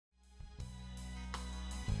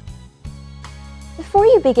Before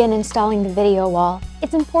you begin installing the video wall,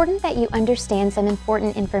 it's important that you understand some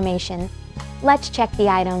important information. Let's check the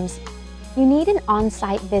items. You need an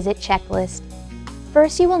on-site visit checklist.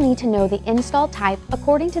 First, you will need to know the install type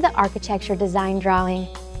according to the architecture design drawing.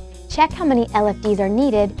 Check how many LFDs are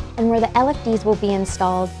needed and where the LFDs will be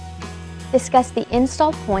installed. Discuss the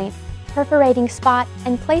install point, perforating spot,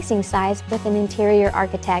 and placing size with an interior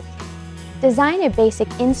architect. Design a basic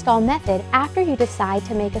install method after you decide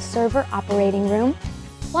to make a server operating room,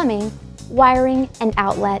 plumbing, wiring, and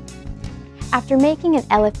outlet. After making an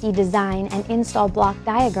LFD design and install block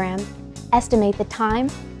diagram, estimate the time,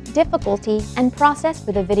 difficulty, and process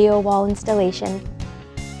for the video wall installation.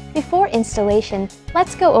 Before installation,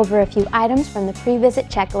 let's go over a few items from the pre-visit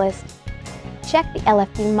checklist. Check the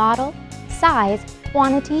LFD model, size,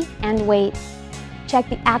 quantity, and weight. Check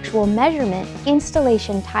the actual measurement,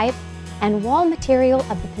 installation type, and wall material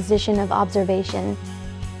of the position of observation.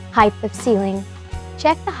 Height of ceiling.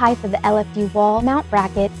 Check the height of the LFD wall mount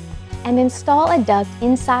bracket and install a duct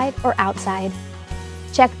inside or outside.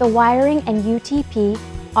 Check the wiring and UTP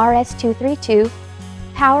RS-232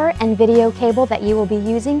 power and video cable that you will be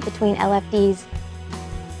using between LFDs.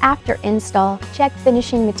 After install, check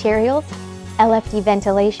finishing materials, LFD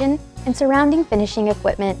ventilation, and surrounding finishing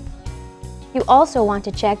equipment. You also want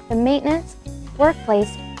to check the maintenance,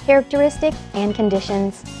 workplace, characteristics, and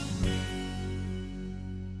conditions.